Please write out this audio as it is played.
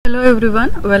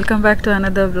Everyone, welcome back to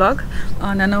another vlog.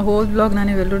 ನನ್ನ hole vlog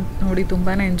ನೀವೆಲ್ಲರೂ ನೋಡಿ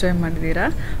ತುಂಬಾ ಎಂಜಾಯ್ ಮಾಡಿದ್ದೀರಾ.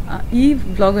 ಈ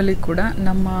ವ್ಲಾಗಲ್ಲಿ ಕೂಡ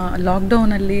ನಮ್ಮ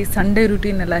ಲಾಕ್ಡೌನಲ್ಲಿ ಸಂಡೇ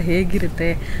ರುಟೀನ್ ಎಲ್ಲ ಹೇಗಿರುತ್ತೆ,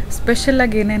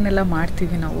 ಸ್ಪೆಷಲಾಗಿ ಏನೇನೆಲ್ಲ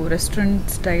ಮಾಡ್ತೀವಿ ನಾವು,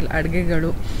 ರೆಸ್ಟೋರೆಂಟ್ ಸ್ಟೈಲ್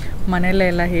ಅಡುಗೆಗಳು ಮನೆಯಲ್ಲೇ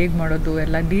ಎಲ್ಲ ಹೇಗೆ ಮಾಡೋದು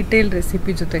ಎಲ್ಲ ಡೀಟೇಲ್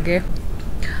ರೆಸಿಪಿ ಜೊತೆಗೆ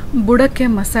ಬುಡಕ್ಕೆ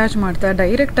ಮಸಾಜ್ ಮಾಡ್ತಾ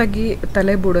ಡೈರೆಕ್ಟಾಗಿ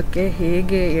ತಲೆ ಬುಡಕ್ಕೆ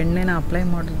ಹೇಗೆ ಎಣ್ಣೆನ ಅಪ್ಲೈ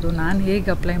ಮಾಡೋದು, ನಾನು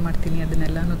ಹೇಗೆ ಅಪ್ಲೈ ಮಾಡ್ತೀನಿ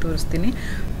ಅದನ್ನೆಲ್ಲನೂ ತೋರಿಸ್ತೀನಿ.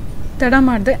 ತಡ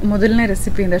ಮಾಡಿದೆ ಮೊದಲನೇ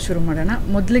ರೆಸಿಪಿಯಿಂದ ಶುರು ಮಾಡೋಣ.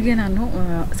 ಮೊದಲಿಗೆ ನಾನು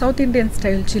south Indian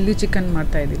style chilli chicken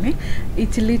ಮಾಡ್ತಾಯಿದ್ದೀನಿ. ಈ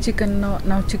ಚಿಲ್ಲಿ ಚಿಕನ್ನು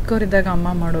ನಾವು ಚಿಕ್ಕವರಿದ್ದಾಗ ಅಮ್ಮ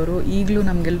ಮಾಡೋರು, ಈಗಲೂ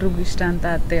ನಮಗೆಲ್ರಿಗೂ ಇಷ್ಟ ಅಂತ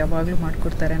ಅತ್ತೆ ಯಾವಾಗಲೂ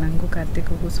ಮಾಡಿಕೊಡ್ತಾರೆ, ನನಗೂ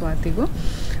ಕಾರ್ತಿಕ್ಗೂ ಸ್ವಾತಿಗೂ.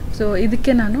 ಸೊ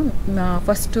ಇದಕ್ಕೆ ನಾನು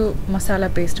first masala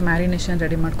paste marination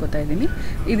ready ಮಾಡ್ಕೋತಾ ಇದ್ದೀನಿ.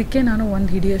 ಇದಕ್ಕೆ ನಾನು ಒಂದು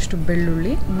ಹಿಡಿಯಷ್ಟು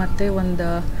ಬೆಳ್ಳುಳ್ಳಿ ಮತ್ತು ಒಂದು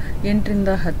 8ರಿಂದ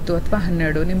 10 ಅಥವಾ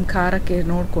 12 ನಿಮ್ಮ ಖಾರಕ್ಕೆ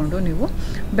ನೋಡಿಕೊಂಡು ನೀವು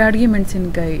ಬ್ಯಾಡಗಿ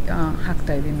ಮೆಣಸಿನ್ಕಾಯಿ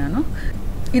ಹಾಕ್ತಾಯಿದ್ದೀನಿ ನಾನು.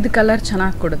 ಇದು ಕಲರ್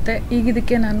ಚೆನ್ನಾಗಿ ಕೊಡುತ್ತೆ. ಈಗ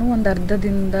ಇದಕ್ಕೆ ನಾನು ಒಂದು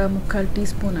ಅರ್ಧದಿಂದ 3/4 ಟೀ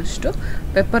ಸ್ಪೂನಷ್ಟು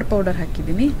ಪೆಪ್ಪರ್ ಪೌಡರ್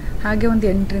ಹಾಕಿದ್ದೀನಿ. ಹಾಗೆ ಒಂದು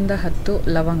 8ರಿಂದ 10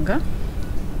 ಲವಂಗ,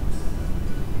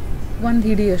 ಒಂದು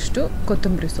ಹಿಡಿಯಷ್ಟು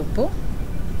ಕೊತ್ತಂಬರಿ ಸೊಪ್ಪು,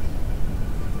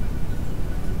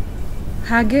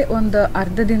 ಹಾಗೆ ಒಂದು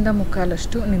ಅರ್ಧದಿಂದ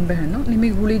 3/4 ನಿಂಬೆಹಣ್ಣು.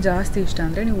 ನಿಮಗೆ ಹುಳಿ ಜಾಸ್ತಿ ಇಷ್ಟ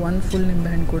ಅಂದರೆ ನೀವು 1 ಫುಲ್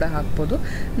ನಿಂಬೆಹಣ್ಣು ಕೂಡ ಹಾಕ್ಬೋದು.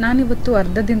 ನಾನಿವತ್ತು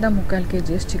ಅರ್ಧದಿಂದ 3/4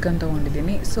 kg ಚಿಕನ್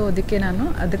ತೊಗೊಂಡಿದ್ದೀನಿ. ಸೊ ಅದಕ್ಕೆ ನಾನು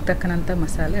ಅದಕ್ಕೆ ತಕ್ಕನಂಥ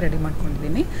ಮಸಾಲೆ ರೆಡಿ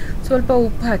ಮಾಡ್ಕೊಂಡಿದ್ದೀನಿ. ಸ್ವಲ್ಪ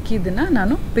ಉಪ್ಪು ಹಾಕಿ ಇದನ್ನು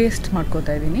ನಾನು ಪೇಸ್ಟ್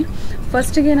ಮಾಡ್ಕೋತಾ ಇದ್ದೀನಿ.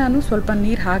 ಫಸ್ಟಿಗೆ ನಾನು ಸ್ವಲ್ಪ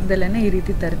ನೀರು ಹಾಕ್ದಲೇ ಈ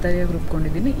ರೀತಿ ತರಿಯಾಗಿ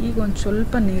ರುಬ್ಕೊಂಡಿದ್ದೀನಿ. ಈಗ ಒಂದು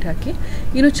ಸ್ವಲ್ಪ ನೀರು ಹಾಕಿ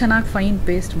ಇನ್ನೂ ಚೆನ್ನಾಗಿ ಫೈನ್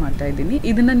ಪೇಸ್ಟ್ ಮಾಡ್ತಾಯಿದ್ದೀನಿ.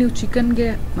 ಇದನ್ನು ನೀವು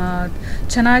ಚಿಕನ್ಗೆ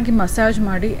ಚೆನ್ನಾಗಿ ಮಸಾಜ್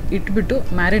ಮಾಡಿ ಇಟ್ಬಿಟ್ಟು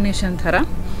ಮ್ಯಾರಿನೇಷನ್ ಥರ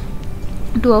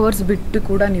 2 hours ಬಿಟ್ಟು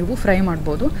ಕೂಡ ನೀವು ಫ್ರೈ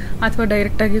ಮಾಡ್ಬೋದು, ಅಥವಾ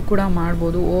ಡೈರೆಕ್ಟಾಗಿ ಕೂಡ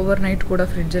ಮಾಡ್ಬೋದು. ಓವರ್ ನೈಟ್ ಕೂಡ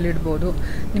ಫ್ರಿಡ್ಜಲ್ಲಿ ಇಡ್ಬೋದು.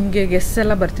 ನಿಮಗೆ ಗೆಸ್ಟ್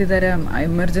ಎಲ್ಲ ಬರ್ತಿದ್ದಾರೆ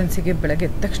ಎಮರ್ಜೆನ್ಸಿಗೆ, ಬೆಳಗ್ಗೆ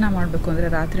ಎದ್ದ ತಕ್ಷಣ ಮಾಡಬೇಕು ಅಂದರೆ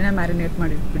ರಾತ್ರಿನೇ ಮ್ಯಾರಿನೇಟ್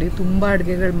ಮಾಡಿಟ್ಬಿಡಿ. ತುಂಬ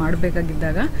ಅಡುಗೆಗಳು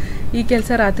ಮಾಡಬೇಕಾಗಿದ್ದಾಗ ಈ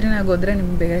ಕೆಲಸ ರಾತ್ರಿನೇ ಆಗೋದ್ರೆ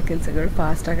ನಿಮ್ಗೆ ಬೇಗ ಕೆಲಸಗಳು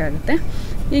ಫಾಸ್ಟಾಗಿ ಆಗುತ್ತೆ.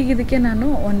 ಈಗ ಇದಕ್ಕೆ ನಾನು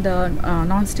ಒಂದು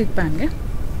ನಾನ್ ಸ್ಟಿಕ್ ಪ್ಯಾನ್ಗೆ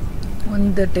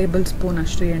 1 ಟೇಬಲ್ ಸ್ಪೂನ್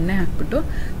ಅಷ್ಟು ಎಣ್ಣೆ ಹಾಕ್ಬಿಟ್ಟು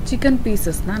ಚಿಕನ್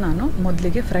ಪೀಸಸ್ನ ನಾನು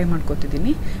ಮೊದಲಿಗೆ ಫ್ರೈ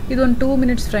ಮಾಡ್ಕೊತಿದ್ದೀನಿ. ಇದೊಂದು 2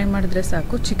 ಮಿನಿಟ್ಸ್ ಫ್ರೈ ಮಾಡಿದ್ರೆ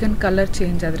ಸಾಕು, ಚಿಕನ್ ಕಲರ್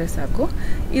ಚೇಂಜ್ ಆದರೆ ಸಾಕು.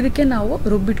 ಇದಕ್ಕೆ ನಾವು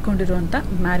ರುಬ್ಬಿಟ್ಕೊಂಡಿರುವಂಥ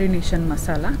ಮ್ಯಾರಿನೇಷನ್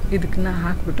ಮಸಾಲ ಇದನ್ನ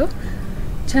ಹಾಕ್ಬಿಟ್ಟು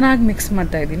ಚೆನ್ನಾಗಿ ಮಿಕ್ಸ್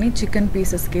ಮಾಡ್ತಾಯಿದ್ದೀನಿ. ಚಿಕನ್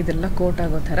ಪೀಸಸ್ಗೆ ಇದೆಲ್ಲ ಕೋಟ್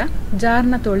ಆಗೋ ಥರ.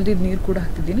 ಜಾರ್ನ ತೊಳೆದಿದ್ದು ನೀರು ಕೂಡ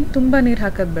ಹಾಕ್ತಿದ್ದೀನಿ. ತುಂಬ ನೀರು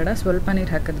ಹಾಕೋದು ಬೇಡ, ಸ್ವಲ್ಪ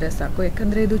ನೀರು ಹಾಕಿದ್ರೆ ಸಾಕು.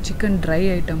 ಯಾಕಂದರೆ ಇದು chicken dry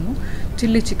item,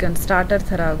 chilli chicken starter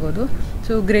ಥರ ಆಗೋದು.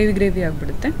 ಸೊ ಗ್ರೇವಿ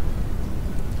ಆಗಿಬಿಡುತ್ತೆ.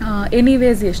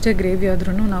 ಎನಿವೇಸ್ ಎಷ್ಟೇ ಗ್ರೇವಿ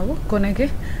ಆದ್ರೂ ನಾವು ಕೊನೆಗೆ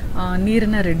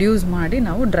ನೀರನ್ನು ರೆಡ್ಯೂಸ್ ಮಾಡಿ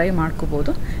ನಾವು ಡ್ರೈ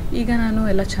ಮಾಡ್ಕೋಬೋದು. ಈಗ ನಾನು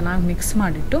ಎಲ್ಲ ಚೆನ್ನಾಗಿ ಮಿಕ್ಸ್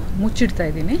ಮಾಡಿಟ್ಟು ಮುಚ್ಚಿಡ್ತಾ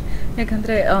ಇದ್ದೀನಿ.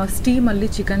 ಯಾಕಂದರೆ ಸ್ಟೀಮಲ್ಲಿ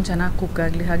ಚಿಕನ್ ಚೆನ್ನಾಗಿ ಕುಕ್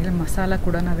ಆಗಲಿ, ಹಾಗೆ ಮಸಾಲ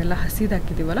ಕೂಡ ನಾವೆಲ್ಲ ಹಸಿದು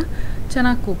ಹಾಕಿದ್ದೀವಲ್ಲ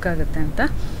ಚೆನ್ನಾಗಿ ಕುಕ್ ಆಗುತ್ತೆ ಅಂತ.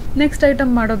 ನೆಕ್ಸ್ಟ್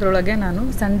ಐಟಮ್ ಮಾಡೋದ್ರೊಳಗೆ ನಾನು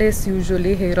Sundays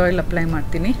usually hair oil apply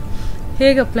ಮಾಡ್ತೀನಿ.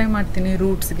 ಹೇಗೆ ಅಪ್ಲೈ ಮಾಡ್ತೀನಿ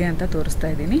ರೂಟ್ಸ್ಗೆ ಅಂತ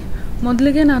ತೋರಿಸ್ತಾ ಇದ್ದೀನಿ.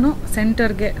 ಮೊದಲಿಗೆ ನಾನು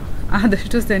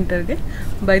ಆದಷ್ಟು ಸೆಂಟರ್ಗೆ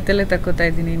ಬೈತಲ್ಲೇ ತಗೋತಾ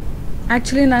ಇದ್ದೀನಿ.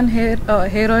 ಆ್ಯಕ್ಚುಲಿ ನಾನು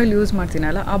ಹೇರ್ ಆಯಿಲ್ ಯೂಸ್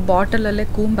ಮಾಡ್ತೀನಲ್ಲ, ಆ ಬಾಟಲಲ್ಲೇ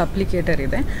ಕೂಂಬ್ ಅಪ್ಲಿಕೇಟರ್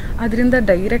ಇದೆ. ಅದರಿಂದ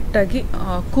ಡೈರೆಕ್ಟಾಗಿ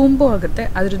ಕೂಂಬು ಆಗುತ್ತೆ,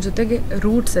 ಅದ್ರ ಜೊತೆಗೆ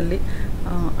ರೂಟ್ಸಲ್ಲಿ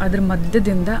ಅದ್ರ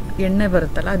ಮಧ್ಯದಿಂದ ಎಣ್ಣೆ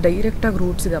ಬರುತ್ತಲ್ಲ ಡೈರೆಕ್ಟಾಗಿ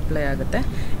ರೂಟ್ಸಿಗೆ ಅಪ್ಲೈ ಆಗುತ್ತೆ.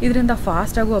 ಇದರಿಂದ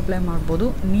ಫಾಸ್ಟಾಗೂ ಅಪ್ಲೈ ಮಾಡ್ಬೋದು.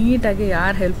 ನೀಟಾಗಿ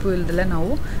ಯಾರು ಹೆಲ್ಪು ಇಲ್ದಲೆ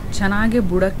ನಾವು ಚೆನ್ನಾಗಿ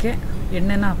ಬುಡಕ್ಕೆ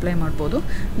ಎಣ್ಣೆನ ಅಪ್ಲೈ ಮಾಡ್ಬೋದು.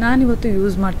 ನಾನಿವತ್ತು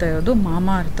ಯೂಸ್ ಮಾಡ್ತಾ ಇರೋದು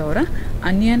ಮಾಮಾ ಅರ್ತ್ ಅವರ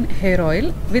onion hair oil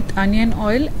with onion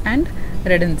oil and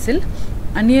ರೆಡೆನ್ಸಿಲ್.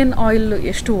 Onion oil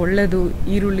ಎಷ್ಟು ಒಳ್ಳೆಯದು,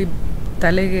 ಈರುಳ್ಳಿ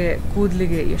ತಲೆಗೆ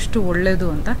ಕೂದಲಿಗೆ ಎಷ್ಟು ಒಳ್ಳೆಯದು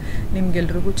ಅಂತ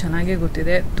ನಿಮಗೆಲ್ರಿಗೂ ಚೆನ್ನಾಗೇ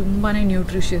ಗೊತ್ತಿದೆ. ತುಂಬಾ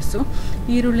ನ್ಯೂಟ್ರಿಷಿಯಸ್ಸು.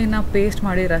 ಈರುಳ್ಳಿನ ಪೇಸ್ಟ್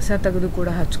ಮಾಡಿ ರಸ ತೆಗೆದು ಕೂಡ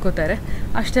ಹಚ್ಕೋತಾರೆ.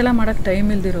 ಅಷ್ಟೆಲ್ಲ ಮಾಡೋಕ್ಕೆ ಟೈಮ್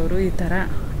ಇಲ್ದಿರೋರು ಈ ಥರ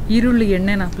ಈರುಳ್ಳಿ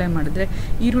ಎಣ್ಣೆನ ಅಪ್ಲೈ ಮಾಡಿದ್ರೆ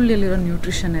ಈರುಳ್ಳಿಯಲ್ಲಿರೋ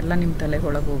ನ್ಯೂಟ್ರಿಷನ್ ಎಲ್ಲ ನಿಮ್ಮ ತಲೆಗೆ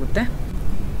ಒಳಗೋಗುತ್ತೆ.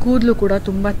 ಕೂದಲು ಕೂಡ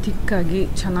ತುಂಬ ಥಿಕ್ಕಾಗಿ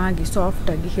ಚೆನ್ನಾಗಿ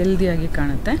ಸಾಫ್ಟಾಗಿ ಹೆಲ್ದಿಯಾಗಿ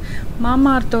ಕಾಣುತ್ತೆ.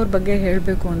 ಮಾಮಾ ಅರ್ತ್ ಅವ್ರ ಬಗ್ಗೆ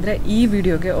ಹೇಳಬೇಕು ಅಂದರೆ ಈ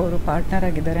ವಿಡಿಯೋಗೆ ಅವರು ಪಾರ್ಟ್ನರ್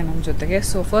ಆಗಿದ್ದಾರೆ ನಮ್ಮ ಜೊತೆಗೆ.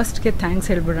 ಸೊ ಫಸ್ಟ್ಗೆ ಥ್ಯಾಂಕ್ಸ್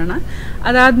ಹೇಳ್ಬಿಡೋಣ.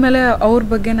 ಅದಾದಮೇಲೆ ಅವ್ರ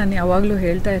ಬಗ್ಗೆ ನಾನು ಯಾವಾಗಲೂ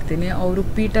ಹೇಳ್ತಾ ಇರ್ತೀನಿ. ಅವರು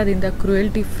ಪೀಟಾದಿಂದ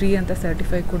ಕ್ರುಯಲ್ಟಿ ಫ್ರೀ ಅಂತ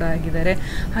ಸರ್ಟಿಫೈ ಕೂಡ ಆಗಿದ್ದಾರೆ.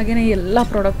 ಹಾಗೆಯೇ ಎಲ್ಲ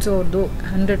ಪ್ರಾಡಕ್ಟ್ಸು ಅವ್ರದ್ದು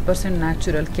 100%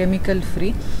 ನ್ಯಾಚುರಲ್, ಕೆಮಿಕಲ್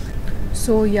ಫ್ರೀ.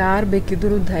 ಸೊ ಯಾರು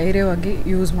ಬೇಕಿದ್ದರೂ ಧೈರ್ಯವಾಗಿ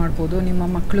ಯೂಸ್ ಮಾಡ್ಬೋದು. ನಿಮ್ಮ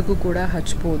ಮಕ್ಕಳಿಗೂ ಕೂಡ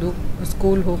ಹಚ್ಬೋದು.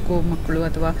 ಸ್ಕೂಲ್ ಹೋಗೋ ಮಕ್ಕಳು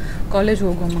ಅಥವಾ ಕಾಲೇಜ್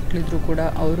ಹೋಗೋ ಮಕ್ಕಳಿದ್ರು ಕೂಡ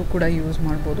ಅವರು ಕೂಡ ಯೂಸ್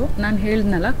ಮಾಡ್ಬೋದು. ನಾನು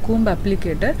ಹೇಳಿದ್ನಲ್ಲ ಕೂಂಬ್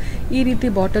ಅಪ್ಲಿಕೇಟರ್ ಈ ರೀತಿ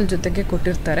ಬಾಟಲ್ ಜೊತೆಗೆ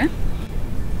ಕೊಟ್ಟಿರ್ತಾರೆ.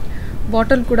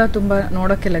 ಬಾಟಲ್ ಕೂಡ ತುಂಬ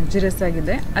ನೋಡೋಕ್ಕೆ ಲಕ್ಸುರಿಯಸ್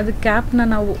ಆಗಿದೆ. ಅದು ಕ್ಯಾಪ್ನ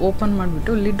ನಾವು ಓಪನ್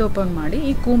ಮಾಡಿಬಿಟ್ಟು ಲಿಡ್ ಓಪನ್ ಮಾಡಿ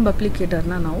ಈ ಕೂಂಬ್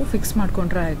ಅಪ್ಲಿಕೇಟರ್ನ ನಾವು ಫಿಕ್ಸ್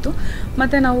ಮಾಡ್ಕೊಂಡ್ರೆ ಆಯಿತು.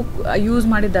 ಮತ್ತು ನಾವು ಯೂಸ್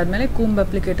ಮಾಡಿದ್ದಾದಮೇಲೆ ಕೂಂಬ್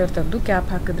ಅಪ್ಲಿಕೇಟರ್ ತೆಗೆದು ಕ್ಯಾಪ್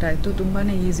ಹಾಕಿದ್ರೆ ಆಯಿತು. ತುಂಬಾ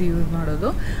ಈಸಿ ಯೂಸ್ ಮಾಡೋದು.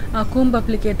 ಕೂಂಬ್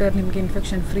ಅಪ್ಲಿಕೇಟರ್ ನಿಮಗೆ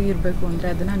ಇನ್ಫೆಕ್ಷನ್ ಫ್ರೀ ಇರಬೇಕು ಅಂದರೆ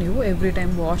ಅದನ್ನು ನೀವು ಎವ್ರಿ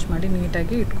ಟೈಮ್ ವಾಶ್ ಮಾಡಿ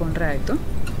ನೀಟಾಗಿ ಇಟ್ಕೊಂಡ್ರೆ ಆಯಿತು.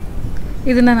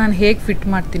 ಇದನ್ನು ನಾನು ಹೇಗೆ ಫಿಟ್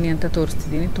ಮಾಡ್ತೀನಿ ಅಂತ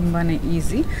ತೋರಿಸ್ತಿದ್ದೀನಿ. ತುಂಬಾ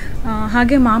ಈಸಿ.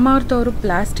 ಹಾಗೆ ಮಾಮಾ ಅರ್ತ್ ಅವರು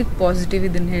ಪ್ಲಾಸ್ಟಿಕ್ ಪಾಸಿಟಿವ್,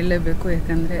 ಇದನ್ನು ಹೇಳಲೇಬೇಕು.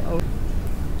 ಯಾಕಂದರೆ ಅವರು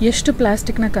ಎಷ್ಟು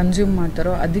ಪ್ಲಾಸ್ಟಿಕ್ನ ಕನ್ಸ್ಯೂಮ್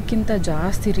ಮಾಡ್ತಾರೋ ಅದಕ್ಕಿಂತ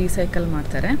ಜಾಸ್ತಿ ರೀಸೈಕಲ್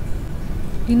ಮಾಡ್ತಾರೆ.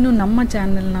 ಇನ್ನು ನಮ್ಮ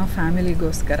ಚಾನಲ್ನ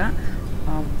ಫ್ಯಾಮಿಲಿಗೋಸ್ಕರ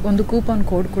ಒಂದು ಕೂಪನ್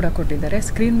ಕೋಡ್ ಕೂಡ ಕೊಟ್ಟಿದ್ದಾರೆ,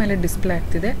 ಸ್ಕ್ರೀನ್ ಮೇಲೆ ಡಿಸ್ಪ್ಲೇ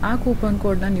ಆಗ್ತಿದೆ. ಆ ಕೂಪನ್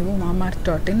ಕೋಡ್ನ ನೀವು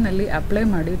mamaearth.in ಅಪ್ಲೈ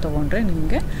ಮಾಡಿ ತೊಗೊಂಡ್ರೆ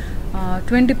ನಿಮಗೆ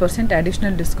 20%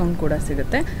 ಅಡಿಷ್ನಲ್ ಡಿಸ್ಕೌಂಟ್ ಕೂಡ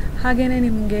ಸಿಗುತ್ತೆ. ಹಾಗೆಯೇ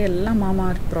ನಿಮಗೆ ಎಲ್ಲ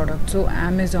ಮಾಮಾಅರ್ತ್ ಪ್ರಾಡಕ್ಟ್ಸು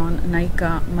ಅಮೆಝಾನ್,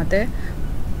 ನೈಕಾ ಮತ್ತು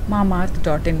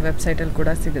mamaearth.in ವೆಬ್ಸೈಟಲ್ಲಿ ಕೂಡ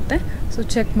ಸಿಗುತ್ತೆ. ಸೊ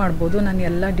ಚೆಕ್ ಮಾಡ್ಬೋದು. ನಾನು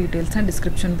ಎಲ್ಲ ಡೀಟೇಲ್ಸ್ನ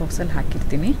ಡಿಸ್ಕ್ರಿಪ್ಷನ್ ಬಾಕ್ಸಲ್ಲಿ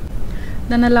ಹಾಕಿರ್ತೀನಿ.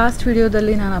 ನನ್ನ ಲಾಸ್ಟ್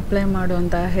ವಿಡಿಯೋದಲ್ಲಿ ನಾನು ಅಪ್ಲೈ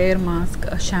ಮಾಡುವಂಥ ಹೇರ್ ಮಾಸ್ಕ್,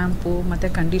 ಶ್ಯಾಂಪೂ ಮತ್ತು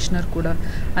ಕಂಡೀಷ್ನರ್ ಕೂಡ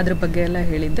ಅದ್ರ ಬಗ್ಗೆ ಎಲ್ಲ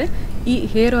ಹೇಳಿದ್ದೆ. ಈ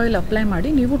ಹೇರ್ ಆಯಿಲ್ ಅಪ್ಲೈ ಮಾಡಿ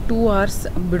ನೀವು 2 hours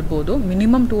ಬಿಡ್ಬೋದು.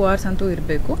 ಮಿನಿಮಮ್ 2 hours ಅಂತೂ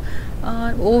ಇರಬೇಕು.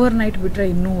 ಓವರ್ ನೈಟ್ ಬಿಟ್ಟರೆ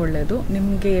ಇನ್ನೂ ಒಳ್ಳೆಯದು.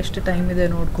 ನಿಮಗೆ ಎಷ್ಟು ಟೈಮ್ ಇದೆ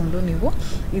ನೋಡಿಕೊಂಡು ನೀವು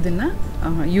ಇದನ್ನು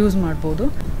ಯೂಸ್ ಮಾಡ್ಬೋದು.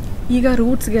 ಈಗ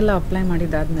ರೂಟ್ಸ್ಗೆಲ್ಲ ಅಪ್ಲೈ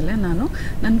ಮಾಡಿದ್ದಾದಮೇಲೆ ನಾನು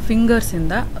ನನ್ನ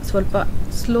ಫಿಂಗರ್ಸಿಂದ ಸ್ವಲ್ಪ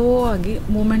ಸ್ಲೋ ಆಗಿ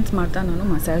ಮೂಮೆಂಟ್ಸ್ ಮಾಡ್ತಾ ನಾನು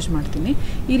ಮಸಾಜ್ ಮಾಡ್ತೀನಿ.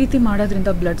 ಈ ರೀತಿ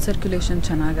ಮಾಡೋದ್ರಿಂದ ಬ್ಲಡ್ ಸರ್ಕ್ಯುಲೇಷನ್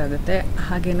ಚೆನ್ನಾಗಾಗುತ್ತೆ.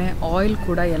 ಹಾಗೆಯೇ ಆಯಿಲ್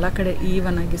ಕೂಡ ಎಲ್ಲ ಕಡೆ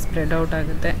ಈವನ್ ಆಗಿ ಸ್ಪ್ರೆಡ್ ಔಟ್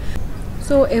ಆಗುತ್ತೆ.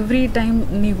 ಸೊ ಎವ್ರಿ ಟೈಮ್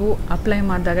ನೀವು ಅಪ್ಲೈ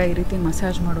ಮಾಡಿದಾಗ ಈ ರೀತಿ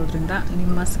ಮಸಾಜ್ ಮಾಡೋದ್ರಿಂದ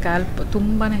ನಿಮ್ಮ ಸ್ಕ್ಯಾಲ್ಪ್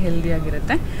ತುಂಬಾ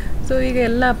ಹೆಲ್ದಿಯಾಗಿರುತ್ತೆ. ಸೊ ಈಗ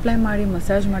ಎಲ್ಲ ಅಪ್ಲೈ ಮಾಡಿ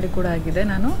ಮಸಾಜ್ ಮಾಡಿ ಕೂಡ ಆಗಿದೆ.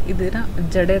 ನಾನು ಇದನ್ನು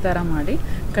ಜಡೆ ಥರ ಮಾಡಿ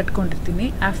ಕಟ್ಕೊಂಡಿರ್ತೀನಿ.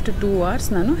 ಆಫ್ಟರ್ 2 hours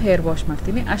ನಾನು ಹೇರ್ ವಾಶ್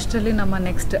ಮಾಡ್ತೀನಿ. ಅಷ್ಟರಲ್ಲಿ ನಮ್ಮ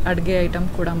ನೆಕ್ಸ್ಟ್ ಅಡುಗೆ ಐಟಮ್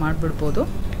ಕೂಡ ಮಾಡಿಬಿಡ್ಬೋದು.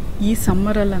 ಈ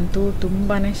ಸಮ್ಮರಲ್ಲಂತೂ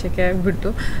ತುಂಬಾ ಸೆಕೆ ಆಗಿಬಿಟ್ಟು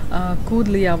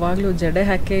ಕೂದಲು ಯಾವಾಗಲೂ ಜಡೆ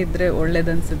ಹಾಕೇ ಇದ್ದರೆ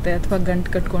ಒಳ್ಳೇದನ್ಸುತ್ತೆ, ಅಥವಾ ಗಂಟು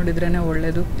ಕಟ್ಕೊಂಡಿದ್ರೇ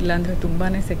ಒಳ್ಳೆಯದು. ಇಲ್ಲಾಂದರೆ ತುಂಬಾ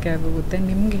ಸೆಕೆ ಆಗೋಗುತ್ತೆ.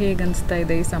 ನಿಮ್ಗೆ ಹೇಗೆ ಅನಿಸ್ತಾ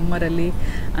ಇದೆ ಈ ಸಮ್ಮರಲ್ಲಿ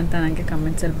ಅಂತ ನನಗೆ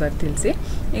ಕಮೆಂಟ್ಸಲ್ಲಿ ತಿಳಿಸಿ.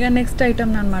 ಈಗ ನೆಕ್ಸ್ಟ್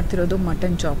ಐಟಮ್ ನಾನು ಮಾಡ್ತಿರೋದು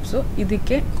ಮಟನ್ ಚಾಪ್ಸು.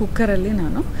 ಇದಕ್ಕೆ ಕುಕ್ಕರಲ್ಲಿ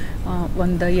ನಾನು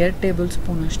ಒಂದು 2 ಟೇಬಲ್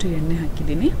ಸ್ಪೂನಷ್ಟು ಎಣ್ಣೆ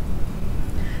ಹಾಕಿದ್ದೀನಿ.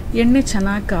 ಎಣ್ಣೆ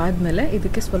ಚೆನ್ನಾಗಿ ಕಾದ್ಮೇಲೆ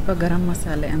ಇದಕ್ಕೆ ಸ್ವಲ್ಪ ಗರಂ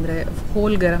ಮಸಾಲೆ ಅಂದರೆ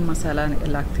ಹೋಲ್ ಗರಂ ಮಸಾಲ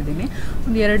ಎಲ್ಲ ಹಾಕ್ತಿದ್ದೀನಿ.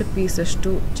 ಒಂದು 2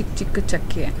 ಪೀಸಷ್ಟು ಚಿಕ್ಕ ಚಿಕ್ಕ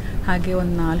ಚಕ್ಕೆ, ಹಾಗೆ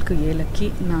ಒಂದು 4 ಏಲಕ್ಕಿ,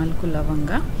 4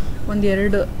 ಲವಂಗ, ಒಂದು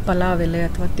 2 ಪಲಾವ್ ಎಲೆ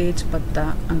ಅಥವಾ ತೇಜ್ ಪತ್ತ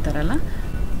ಅಂತಾರಲ್ಲ,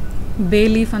 ಬೇ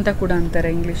ಲೀಫ್ ಅಂತ ಕೂಡ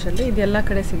ಅಂತಾರೆ ಇಂಗ್ಲೀಷಲ್ಲಿ. ಇದೆಲ್ಲ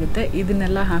ಕಡೆ ಸಿಗುತ್ತೆ.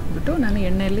 ಇದನ್ನೆಲ್ಲ ಹಾಕಿಬಿಟ್ಟು ನಾನು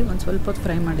ಎಣ್ಣೆಯಲ್ಲಿ ಒಂದು ಸ್ವಲ್ಪ ಹೊತ್ತು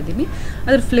ಫ್ರೈ ಮಾಡಿದ್ದೀನಿ.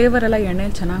 ಅದ್ರ ಫ್ಲೇವರೆಲ್ಲ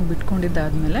ಎಣ್ಣೆಯಲ್ಲಿ ಚೆನ್ನಾಗಿ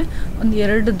ಬಿಟ್ಕೊಂಡಿದ್ದಾದಮೇಲೆ ಒಂದು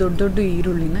 2 ದೊಡ್ಡ ದೊಡ್ಡ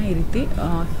ಈರುಳ್ಳಿನ ಈ ರೀತಿ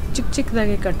ಚಿಕ್ಕ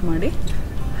ಚಿಕ್ಕದಾಗಿ ಕಟ್ ಮಾಡಿ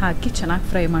ಹಾಕಿ ಚೆನ್ನಾಗಿ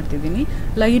ಫ್ರೈ ಮಾಡ್ತಿದ್ದೀನಿ.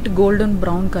 ಲೈಟ್ ಗೋಲ್ಡನ್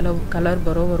ಬ್ರೌನ್ ಕಲರ್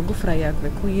ಬರೋವರೆಗೂ ಫ್ರೈ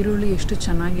ಆಗಬೇಕು. ಈರುಳ್ಳಿ ಎಷ್ಟು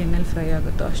ಚೆನ್ನಾಗಿ ಎಣ್ಣೆಲಿ ಫ್ರೈ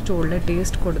ಆಗುತ್ತೋ ಅಷ್ಟು ಒಳ್ಳೆ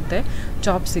ಟೇಸ್ಟ್ ಕೊಡುತ್ತೆ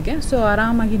ಚಾಪ್ಸಿಗೆ. ಸೊ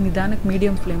ಆರಾಮಾಗಿ ನಿಧಾನಕ್ಕೆ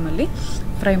ಮೀಡಿಯಮ್ ಫ್ಲೇಮಲ್ಲಿ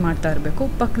ಫ್ರೈ ಮಾಡ್ತಾ ಇರಬೇಕು.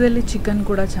 ಪಕ್ಕದಲ್ಲಿ ಚಿಕನ್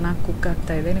ಕೂಡ ಚೆನ್ನಾಗಿ ಕುಕ್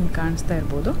ಆಗ್ತಾ ಇದೆ, ನಿಮ್ಗೆ ಕಾಣಿಸ್ತಾ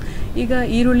ಇರ್ಬೋದು. ಈಗ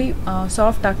ಈರುಳ್ಳಿ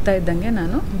ಸಾಫ್ಟ್ ಆಗ್ತಾ ಇದ್ದಂಗೆ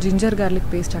ನಾನು ಜಿಂಜರ್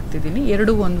ಗಾರ್ಲಿಕ್ ಪೇಸ್ಟ್ ಹಾಕ್ತಿದ್ದೀನಿ.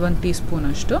 1 ಟೀ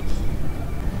ಸ್ಪೂನಷ್ಟು.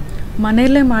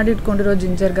 ಮನೆಯಲ್ಲೇ ಮಾಡಿಟ್ಕೊಂಡಿರೋ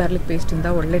ಜಿಂಜರ್ ಗಾರ್ಲಿಕ್ ಪೇಸ್ಟಿಂದ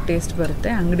ಒಳ್ಳೆ ಟೇಸ್ಟ್ ಬರುತ್ತೆ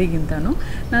ಅಂಗಡಿಗಿಂತನೂ.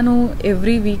 ನಾನು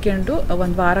ಎವ್ರಿ ವೀಕೆಂಡು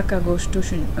ಒಂದು ವಾರಕ್ಕಾಗೋಷ್ಟು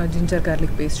ಜಿಂಜರ್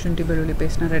ಗಾರ್ಲಿಕ್ ಪೇಸ್ಟ್, ಶುಂಠಿ ಬೆಳ್ಳುಳ್ಳಿ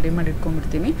ಪೇಸ್ಟ್ನ ರೆಡಿ ಮಾಡಿ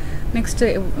ಇಟ್ಕೊಂಡ್ಬಿಡ್ತೀನಿ. ನೆಕ್ಸ್ಟ್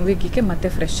ವೀಕಿಗೆ ಮತ್ತೆ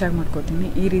ಫ್ರೆಶ್ ಆಗಿ ಮಾಡ್ಕೋತೀನಿ.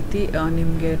 ಈ ರೀತಿ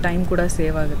ನಿಮಗೆ ಟೈಮ್ ಕೂಡ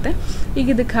ಸೇವ್ ಆಗುತ್ತೆ. ಈಗ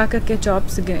ಇದಕ್ಕೆ ಹಾಕೋಕ್ಕೆ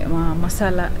ಚಾಪ್ಸ್ಗೆ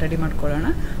ಮಸಾಲ ರೆಡಿ ಮಾಡ್ಕೊಳ್ಳೋಣ.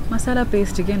 ಮಸಾಲ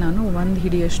ಪೇಸ್ಟಿಗೆ ನಾನು 1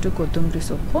 ಹಿಡಿಯಷ್ಟು ಕೊತ್ತಂಬರಿ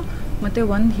ಸೊಪ್ಪು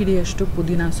ಮತ್ತು 1 ಹಿಡಿಯಷ್ಟು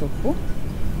ಪುದೀನ ಸೊಪ್ಪು,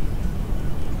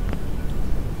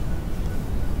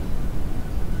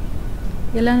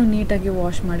 ಎಲ್ಲನೂ ನೀಟಾಗಿ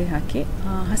ವಾಶ್ ಮಾಡಿ ಹಾಕಿ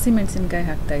ಹಸಿಮೆಣಸಿನ್ಕಾಯಿ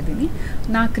ಹಾಕ್ತಾಯಿದ್ದೀನಿ.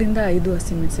 4ರಿಂದ 5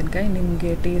 ಹಸಿಮೆಣಸಿನ್ಕಾಯಿ.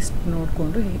 ನಿಮಗೆ ಟೇಸ್ಟ್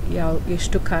ನೋಡಿಕೊಂಡು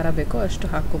ಎಷ್ಟು ಖಾರ ಬೇಕೋ ಅಷ್ಟು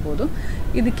ಹಾಕ್ಕೋಬೋದು.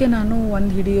 ಇದಕ್ಕೆ ನಾನು 1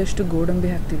 ಹಿಡಿಯಷ್ಟು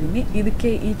ಗೋಡಂಬಿ ಹಾಕ್ತಿದ್ದೀನಿ.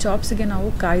 ಇದಕ್ಕೆ ಈ ಚಾಪ್ಸ್ಗೆ ನಾವು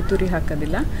ಕಾಯಿ ತುರಿ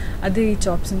ಹಾಕೋದಿಲ್ಲ, ಅದೇ ಈ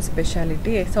ಚಾಪ್ಸಿನ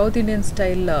ಸ್ಪೆಷಾಲಿಟಿ. ಸೌತ್ ಇಂಡಿಯನ್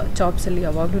ಸ್ಟೈಲ್ ಚಾಪ್ಸಲ್ಲಿ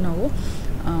ಯಾವಾಗಲೂ ನಾವು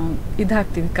ಇದು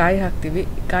ಹಾಕ್ತೀವಿ, ಕಾಯಿ ಹಾಕ್ತೀವಿ.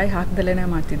 ಕಾಯಿ ಹಾಕ್ದಲೇ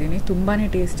ಮಾಡ್ತಿದ್ದೀನಿ. ತುಂಬಾ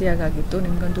ಟೇಸ್ಟಿಯಾಗಿತ್ತು.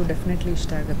 ನಿಮಗಂತೂ ಡೆಫಿನೆಟ್ಲಿ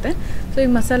ಇಷ್ಟ ಆಗುತ್ತೆ. ಸೊ ಈ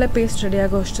ಮಸಾಲೆ ಪೇಸ್ಟ್ ರೆಡಿ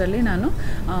ಆಗೋ ಅಷ್ಟರಲ್ಲಿ ನಾನು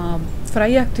ಫ್ರೈ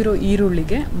ಆಗ್ತಿರೋ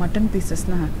ಈರುಳ್ಳಿಗೆ ಮಟನ್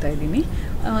ಪೀಸಸ್ನ ಹಾಕ್ತಾಯಿದ್ದೀನಿ.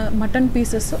 ಮಟನ್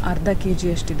ಪೀಸಸ್ಸು ಅರ್ಧ kg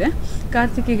ಅಷ್ಟಿದೆ.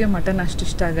 ಕಾರ್ತಿಕಿಗೆ ಮಟನ್ ಅಷ್ಟು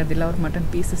ಇಷ್ಟ ಆಗೋದಿಲ್ಲ, ಅವ್ರು ಮಟನ್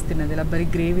ಪೀಸಸ್ ತಿನ್ನೋದಿಲ್ಲ, ಬರೀ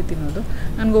ಗ್ರೇವಿ ತಿನ್ನೋದು.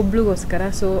 ನನಗೊಬ್ಳಿಗೋಸ್ಕರ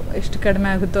ಸೊ ಎಷ್ಟು ಕಡಿಮೆ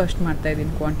ಆಗುತ್ತೋ ಅಷ್ಟು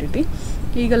ಮಾಡ್ತಾಯಿದ್ದೀನಿ ಕ್ವಾಂಟಿಟಿ.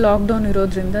 ಈಗ ಲಾಕ್ಡೌನ್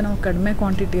ಇರೋದ್ರಿಂದ ನಾವು ಕಡಿಮೆ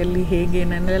ಕ್ವಾಂಟಿಟಿಯಲ್ಲಿ ಹೇಗೆ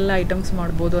ಏನೆಲ್ಲ ಐಟಮ್ಸ್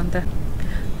ಮಾಡ್ಬೋದು ಅಂತ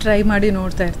ಟ್ರೈ ಮಾಡಿ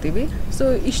ನೋಡ್ತಾ ಇರ್ತೀವಿ. ಸೊ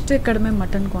ಇಷ್ಟೇ ಕಡಿಮೆ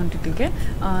ಮಟನ್ ಕ್ವಾಂಟಿಟಿಗೆ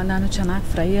ನಾನು ಚೆನ್ನಾಗಿ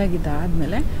ಫ್ರೈ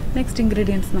ಆಗಿದ್ದಾದಮೇಲೆ ನೆಕ್ಸ್ಟ್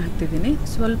ಇಂಗ್ರೀಡಿಯೆಂಟ್ಸ್ನ ಹಾಕ್ತಿದ್ದೀನಿ.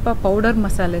 ಸ್ವಲ್ಪ ಪೌಡರ್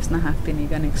ಮಸಾಲೆಸ್ನ ಹಾಕ್ತೀನಿ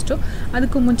ಈಗ ನೆಕ್ಸ್ಟು.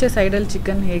 ಅದಕ್ಕೂ ಮುಂಚೆ ಸೈಡಲ್ಲಿ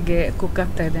ಚಿಕನ್ ಹೇಗೆ ಕುಕ್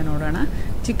ಆಗ್ತಾಯಿದೆ ನೋಡೋಣ.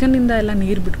 ಚಿಕನ್ನಿಂದ ಎಲ್ಲ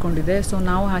ನೀರು ಬಿಟ್ಕೊಂಡಿದೆ. ಸೊ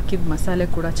ನಾವು ಹಾಕಿದ ಮಸಾಲೆ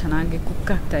ಕೂಡ ಚೆನ್ನಾಗಿ ಕುಕ್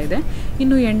ಆಗ್ತಾಯಿದೆ.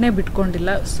 ಇನ್ನೂ ಎಣ್ಣೆ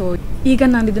ಬಿಟ್ಕೊಂಡಿಲ್ಲ. ಸೊ ಈಗ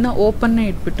ನಾನು ಇದನ್ನು ಓಪನ್ನೇ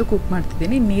ಇಟ್ಬಿಟ್ಟು ಕುಕ್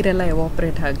ಮಾಡ್ತಿದ್ದೀನಿ, ನೀರೆಲ್ಲ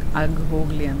ಎವಾಪ್ರೇಟ್ ಆಗಿ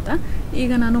ಹೋಗಲಿ ಅಂತ.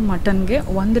 ಈಗ ನಾನು ಮಟನ್ಗೆ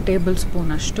 1 ಟೇಬಲ್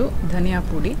ಸ್ಪೂನಷ್ಟು ಧನಿಯಾ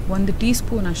ಪುಡಿ, 1 ಟೀ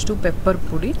ಸ್ಪೂನಷ್ಟು ಪೆಪ್ಪರ್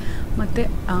ಪುಡಿ, ಮತ್ತು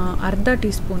ಅರ್ಧ ಟೀ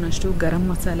ಸ್ಪೂನಷ್ಟು ಗರಂ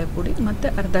ಮಸಾಲೆ ಪುಡಿ, ಮತ್ತು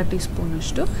ಅರ್ಧ ಟೀ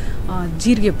ಸ್ಪೂನಷ್ಟು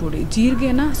ಜೀರಿಗೆ ಪುಡಿ.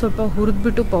 ಜೀರಿಗೆನ ಸ್ವಲ್ಪ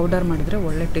ಹುರಿದ್ಬಿಟ್ಟು ಪೌಡರ್ ಮಾಡಿದರೆ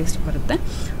ಒಳ್ಳೆ ಟೇಸ್ಟ್ ಬರುತ್ತೆ.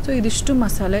 ಸೊ ಇದಿಷ್ಟು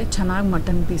ಮಸಾಲೆ ಚೆನ್ನಾಗಿ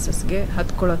ಮಟನ್ ಪೀಸಸ್ಗೆ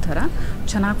ಹತ್ಕೊಳ್ಳೋ ಥರ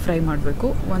ಚೆನ್ನಾಗಿ ಫ್ರೈ ಮಾಡಬೇಕು.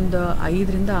 ಒಂದು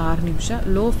 5ರಿಂದ 6 ನಿಮಿಷ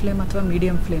ಲೋ ಫ್ಲೇಮ್ ಅಥವಾ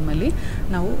ಮೀಡಿಯಮ್ ಫ್ಲೇಮಲ್ಲಿ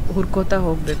ನಾವು ಹುರ್ಕೋತಾ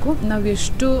ಹೋಗಬೇಕು. ನಾವು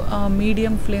ಎಷ್ಟು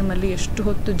ಮೀಡಿಯಮ್ ಫ್ಲೇಮಲ್ಲಿ ಎಷ್ಟು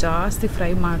ಹೊತ್ತು ಜಾಸ್ತಿ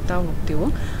ಫ್ರೈ ಮಾಡ್ತಾ ಹೋಗ್ತೀವೋ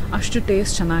ಅಷ್ಟು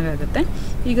ಟೇಸ್ಟ್ ಚೆನ್ನಾಗಾಗುತ್ತೆ.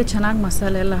 ಈಗ ಚೆನ್ನಾಗಿ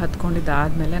ಮಸಾಲೆ ಎಲ್ಲ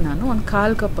ಹತ್ಕೊಂಡಿದ್ದಾದಮೇಲೆ ನಾನು ಒಂದು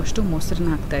 1/4 ಕಪ್ಪಷ್ಟು ಮೊಸರನ್ನ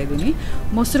ಹಾಕ್ತಾಯಿದ್ದೀನಿ.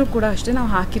 ಮೊಸರು ಕೂಡ ಅಷ್ಟೇ, ನಾವು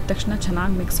ಹಾಕಿದ ತಕ್ಷಣ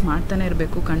ಚೆನ್ನಾಗಿ ಮಿಕ್ಸ್ ಮಾಡ್ತಾನೆ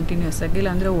ಇರಬೇಕು ಕಂಟಿನ್ಯೂಸ್ ಆಗಿ,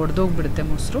 ಇಲ್ಲಾಂದರೆ ಒಡೆದೋಗ್ಬಿಡುತ್ತೆ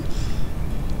ಮೊಸರು.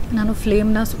 ನಾನು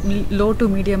ಫ್ಲೇಮ್ನ ಲೋ ಟು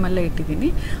ಮೀಡಿಯಮಲ್ಲೇ ಇಟ್ಟಿದ್ದೀನಿ.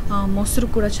 ಮೊಸರು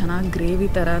ಕೂಡ ಚೆನ್ನಾಗಿ ಗ್ರೇವಿ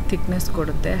ಥರ ಥಿಕ್ನೆಸ್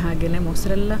ಕೊಡುತ್ತೆ. ಹಾಗೆಯೇ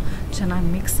ಮೊಸರೆಲ್ಲ ಚೆನ್ನಾಗಿ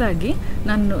ಮಿಕ್ಸ್ ಆಗಿ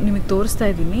ನಾನು ನಿಮಗೆ ತೋರಿಸ್ತಾ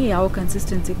ಇದ್ದೀನಿ ಯಾವ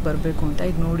ಕನ್ಸಿಸ್ಟೆನ್ಸಿಗೆ ಬರಬೇಕು ಅಂತ.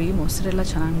 ಈಗ ನೋಡಿ, ಮೊಸರೆಲ್ಲ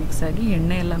ಚೆನ್ನಾಗಿ ಮಿಕ್ಸ್ ಆಗಿ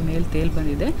ಎಣ್ಣೆ ಎಲ್ಲ ಮೇಲೆ ತೇಲ್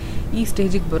ಬಂದಿದೆ. ಈ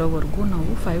ಸ್ಟೇಜಿಗೆ ಬರೋವರೆಗೂ ನಾವು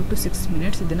 5 to 6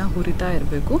 ಮಿನಿಟ್ಸ್ ಇದನ್ನು ಹುರಿತಾ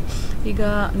ಇರಬೇಕು. ಈಗ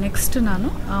ನೆಕ್ಸ್ಟ್ ನಾನು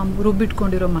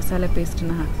ರುಬ್ಬಿಟ್ಕೊಂಡಿರೋ ಮಸಾಲೆ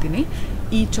ಪೇಸ್ಟನ್ನ ಹಾಕ್ತೀನಿ.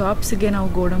 ಈ ಚಾಪ್ಸ್ಗೆ ನಾವು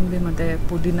ಗೋಡಂಬಿ ಮತ್ತು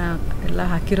ಪುದೀನ ಎಲ್ಲ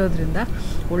ಹಾಕಿರೋದ್ರಿಂದ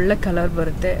ಒಳ್ಳೆ ಕಲರ್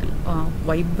ಬರುತ್ತೆ,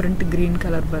 ವೈಬ್ರೆಂಟ್ ಗ್ರೀನ್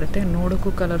ಕಲರ್ ಬರುತ್ತೆ,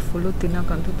 ನೋಡೋಕ್ಕೂ ಕಲರ್ಫುಲ್ಲು,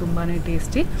 ತಿನ್ನೋಕ್ಕಂತೂ ತುಂಬಾ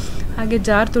ಟೇಸ್ಟಿ. ಹಾಗೆ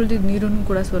ಜಾರ್ ತೊಳೆದಿದ್ದು ನೀರನ್ನು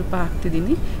ಕೂಡ ಸ್ವಲ್ಪ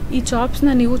ಹಾಕ್ತಿದ್ದೀನಿ. ಈ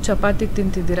ಚಾಪ್ಸ್ನ ನೀವು ಚಪಾತಿಗೆ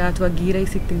ತಿಂತಿದ್ದೀರಾ ಅಥವಾ ಗೀ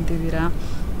ರೈಸಿಗೆ ತಿಂತಿದ್ದೀರಾ,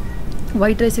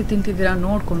 ವೈಟ್ ರೈಸಿಗೆ ತಿಂತಿದ್ದೀರಾ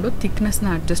ನೋಡಿಕೊಂಡು ಥಿಕ್ನೆಸ್ನ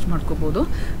ಅಡ್ಜಸ್ಟ್ ಮಾಡ್ಕೋಬೋದು.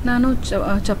 ನಾನು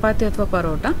ಚಪಾತಿ ಅಥವಾ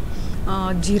ಪರೋಟ,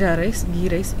 ಜೀರಾ ರೈಸ್, ಗೀ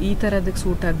ರೈಸ್ ಈ ಥರದಕ್ಕೆ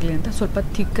ಸೂಟ್ ಆಗಲಿ ಅಂತ ಸ್ವಲ್ಪ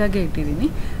ಥಿಕ್ಕಾಗೇ ಇಟ್ಟಿದ್ದೀನಿ.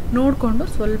 ನೋಡಿಕೊಂಡು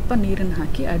ಸ್ವಲ್ಪ ನೀರನ್ನು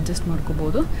ಹಾಕಿ ಅಡ್ಜಸ್ಟ್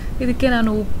ಮಾಡ್ಕೋಬೋದು. ಇದಕ್ಕೆ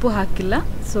ನಾನು ಉಪ್ಪು ಹಾಕಿಲ್ಲ,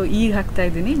 ಸೊ ಈಗ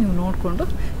ಹಾಕ್ತಾಯಿದ್ದೀನಿ. ನೀವು ನೋಡಿಕೊಂಡು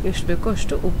ಎಷ್ಟು ಬೇಕೋ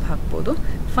ಅಷ್ಟು ಉಪ್ಪು ಹಾಕ್ಬೋದು.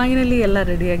 ಫೈನಲಿ ಎಲ್ಲ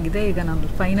ರೆಡಿಯಾಗಿದೆ. ಈಗ ನಾನು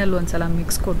ಫೈನಲ್ ಒಂದು ಸಲ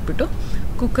ಮಿಕ್ಸ್ ಕೊಟ್ಬಿಟ್ಟು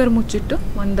ಕುಕ್ಕರ್ ಮುಚ್ಚಿಟ್ಟು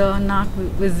ಒಂದು 4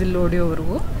 ವಿಸಿಲ್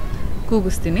ಹೊಡೆಯೋವರೆಗೂ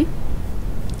ಕೂಗಿಸ್ತೀನಿ.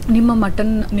 ನಿಮ್ಮ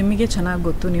ಮಟನ್ ನಿಮಗೆ ಚೆನ್ನಾಗಿ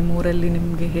ಗೊತ್ತು, ನಿಮ್ಮ ಊರಲ್ಲಿ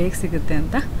ನಿಮಗೆ ಹೇಗೆ ಸಿಗುತ್ತೆ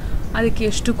ಅಂತ. ಅದಕ್ಕೆ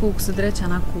ಎಷ್ಟು ಕೂಗಿಸಿದ್ರೆ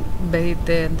ಚೆನ್ನಾಗಿ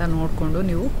ಬೇಯುತ್ತೆ ಅಂತ ನೋಡಿಕೊಂಡು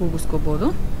ನೀವು ಕೂಗಿಸ್ಕೋಬೋದು.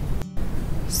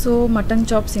 ಸೊ ಮಟನ್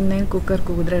ಚಾಪ್ಸ್ ಇನ್ನೇನು ಕುಕ್ಕರ್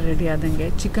ಕೂಗಿದ್ರೆ ರೆಡಿ ಆದಂಗೆ.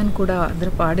 ಚಿಕನ್ ಕೂಡ ಅದ್ರ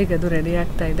ಪಾಡಿಗೆ ಅದು ರೆಡಿ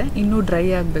ಆಗ್ತಾಯಿದೆ, ಇನ್ನೂ ಡ್ರೈ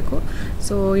ಆಗಬೇಕು.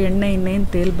 ಸೊ ಎಣ್ಣೆ ಇನ್ನೇನು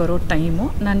ತೇಲ್ ಬರೋ ಟೈಮು.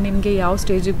 ನಾನು ನಿಮಗೆ ಯಾವ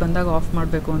ಸ್ಟೇಜಿಗೆ ಬಂದಾಗ ಆಫ್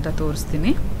ಮಾಡಬೇಕು ಅಂತ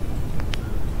ತೋರಿಸ್ತೀನಿ.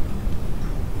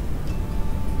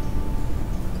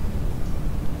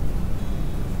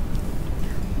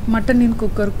 ಮಟನ್ನಿನ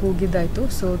ಕುಕ್ಕರ್ ಕೂಗಿದ್ದಾಯಿತು.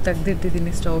 ಸೊ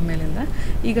ತೆಗೆದಿಟ್ಟಿದ್ದೀನಿ ಸ್ಟವ್ ಮೇಲಿಂದ.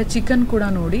 ಈಗ ಚಿಕನ್ ಕೂಡ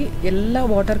ನೋಡಿ ಎಲ್ಲ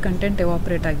ವಾಟರ್ ಕಂಟೆಂಟ್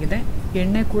ಎವಾಪ್ರೇಟ್ ಆಗಿದೆ,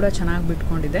 ಎಣ್ಣೆ ಕೂಡ ಚೆನ್ನಾಗಿ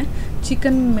ಬಿಟ್ಕೊಂಡಿದೆ.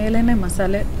 ಚಿಕನ್ ಮೇಲೇ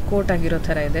ಮಸಾಲೆ ಕೋಟ್ ಆಗಿರೋ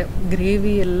ಥರ ಇದೆ,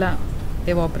 ಗ್ರೇವಿ ಎಲ್ಲ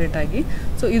ಎವಾಪ್ರೇಟ್ ಆಗಿ.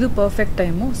 ಸೊ ಇದು ಪರ್ಫೆಕ್ಟ್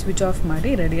ಟೈಮು. ಸ್ವಿಚ್ ಆಫ್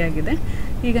ಮಾಡಿ ರೆಡಿಯಾಗಿದೆ.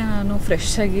 ಈಗ ನಾನು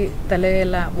ಫ್ರೆಶ್ಶಾಗಿ ತಲೆ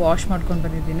ಎಲ್ಲ ವಾಶ್ ಮಾಡ್ಕೊಂಡು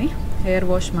ಬಂದಿದ್ದೀನಿ. ಹೇರ್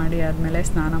ವಾಶ್ ಮಾಡಿ ಆದಮೇಲೆ,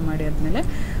 ಸ್ನಾನ ಮಾಡಿ ಆದಮೇಲೆ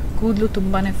ಕೂದಲು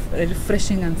ತುಂಬಾ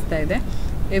ರಿಫ್ರೆಶಿಂಗ್ ಅನಿಸ್ತಾ ಇದೆ.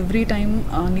 ಎವ್ರಿ ಟೈಮ್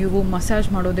ನೀವು ಮಸಾಜ್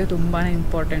ಮಾಡೋದೇ ತುಂಬಾ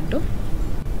ಇಂಪಾರ್ಟೆಂಟು.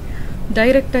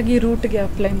 ಡೈರೆಕ್ಟಾಗಿ ರೂಟ್ಗೆ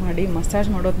ಅಪ್ಲೈ ಮಾಡಿ ಮಸಾಜ್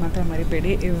ಮಾಡೋದು ಮಾತ್ರ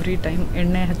ಮರಿಬೇಡಿ ಎವ್ರಿ ಟೈಮ್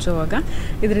ಎಣ್ಣೆ ಹಚ್ಚುವಾಗ.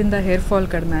 ಇದರಿಂದ ಹೇರ್ ಫಾಲ್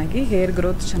ಕಡಿಮೆ ಆಗಿ ಹೇರ್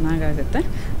ಗ್ರೋತ್ ಚೆನ್ನಾಗಾಗುತ್ತೆ.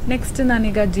 ನೆಕ್ಸ್ಟ್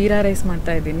ನಾನೀಗ ಜೀರಾ ರೈಸ್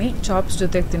ಮಾಡ್ತಾಯಿದ್ದೀನಿ ಚಾಪ್ಸ್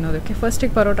ಜೊತೆಗೆ ತಿನ್ನೋದಕ್ಕೆ.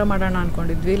 ಫಸ್ಟಿಗೆ ಪರೋಟ ಮಾಡೋಣ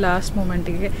ಅಂದ್ಕೊಂಡಿದ್ವಿ, ಲಾಸ್ಟ್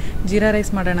ಮೂಮೆಂಟಿಗೆ ಜೀರಾ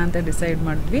ರೈಸ್ ಮಾಡೋಣ ಅಂತ ಡಿಸೈಡ್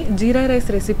ಮಾಡಿದ್ವಿ. ಜೀರಾ ರೈಸ್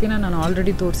ರೆಸಿಪಿನ ನಾನು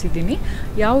ಆಲ್ರೆಡಿ ತೋರಿಸಿದ್ದೀನಿ.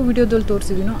 ಯಾವ ವಿಡಿಯೋದಲ್ಲಿ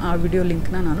ತೋರಿಸಿದ್ದೀನೋ ಆ ವಿಡಿಯೋ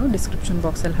ಲಿಂಕ್ನ ನಾನು ಡಿಸ್ಕ್ರಿಪ್ಷನ್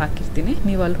ಬಾಕ್ಸಲ್ಲಿ ಹಾಕಿರ್ತೀನಿ,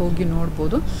 ನೀವು ಅಲ್ಲಿ ಹೋಗಿ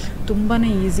ನೋಡ್ಬೋದು. ತುಂಬಾ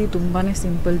ಈಸಿ, ತುಂಬಾ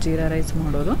ಸಿಂಪಲ್ ಜೀರಾ ರೈಸ್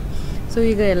ಮಾಡೋದು. ಸೊ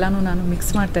ಈಗ ಎಲ್ಲನೂ ನಾನು ಮಿಕ್ಸ್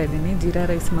ಮಾಡ್ತಾಯಿದ್ದೀನಿ, ಜೀರಾ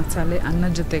ರೈಸ್ ಮಸಾಲೆ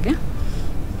ಅನ್ನದ ಜೊತೆಗೆ.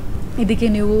 ಇದಕ್ಕೆ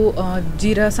ನೀವು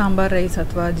ಜೀರಾ ಸಾಂಬಾರ್ ರೈಸ್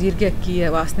ಅಥವಾ ಜೀರಿಗೆ ಅಕ್ಕಿ,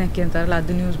 ವಾಸನೆ ಅಕ್ಕಿ ಅಂತಾರಲ್ಲ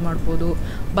ಅದನ್ನು ಯೂಸ್ ಮಾಡ್ಬೋದು,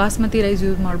 ಬಾಸ್ಮತಿ ರೈಸ್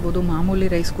ಯೂಸ್ ಮಾಡ್ಬೋದು, ಮಾಮೂಲಿ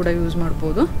ರೈಸ್ ಕೂಡ ಯೂಸ್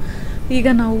ಮಾಡ್ಬೋದು. ಈಗ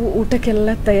ನಾವು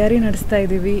ಊಟಕ್ಕೆಲ್ಲ ತಯಾರಿ ನಡೆಸ್ತಾ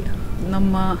ಇದ್ದೀವಿ.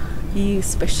 ನಮ್ಮ ಈ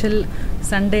special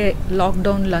Sunday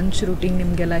lockdown lunch routine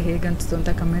ನಿಮಗೆಲ್ಲ ಹೇಗೆ ಅನಿಸ್ತು ಅಂತ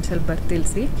ಕಮೆಂಟ್ಸಲ್ಲಿ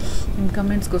ತಿಳಿಸಿ. ನಿಮ್ಮ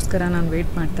ಕಮೆಂಟ್ಸ್ಗೋಸ್ಕರ ನಾನು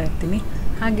ವೆಯ್ಟ್ ಮಾಡ್ತಾ ಇರ್ತೀನಿ.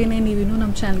 ಹಾಗೆಯೇ ನೀವಿನ್ನೂ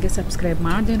ನಮ್ಮ ಚಾನಲ್ಗೆ ಸಬ್ಸ್ಕ್ರೈಬ್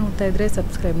ಮಾಡದೆ ನೋಡ್ತಾ ಇದ್ದರೆ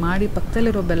ಸಬ್ಸ್ಕ್ರೈಬ್ ಮಾಡಿ,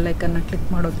 ಪಕ್ಕದಲ್ಲಿರೋ ಬೆಲ್ಲೈಕನ್ನ ಕ್ಲಿಕ್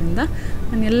ಮಾಡೋದ್ರಿಂದ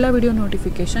ನಾನು ಎಲ್ಲ ವಿಡಿಯೋ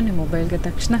ನೋಟಿಫಿಕೇಷನ್ ನಿಮ್ಮ ಮೊಬೈಲ್ಗೆ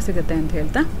ತಕ್ಷಣ ಸಿಗುತ್ತೆ ಅಂತ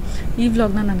ಹೇಳ್ತಾ ಈ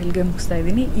ವ್ಲಾಗ್ನ ನಾನು ಇಲ್ಲಿಗೆ ಮುಗಿಸ್ತಾ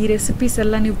ಇದ್ದೀನಿ. ಈ ರೆಸಿಪೀಸ್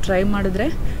ಎಲ್ಲ ನೀವು ಟ್ರೈ ಮಾಡಿದ್ರೆ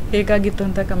ಹೇಗಾಗಿತ್ತು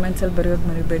ಅಂತ ಕಮೆಂಟ್ಸಲ್ಲಿ ಬರೆಯೋದು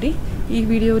ಮರಿಬೇಡಿ. ಈ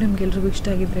ವಿಡಿಯೋ ನಿಮಗೆಲ್ರಿಗೂ ಇಷ್ಟ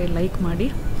ಆಗಿದ್ದರೆ ಲೈಕ್ ಮಾಡಿ.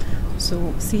 So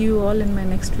see you all in my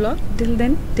next vlog. Till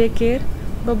then, take care.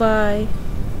 Bye bye.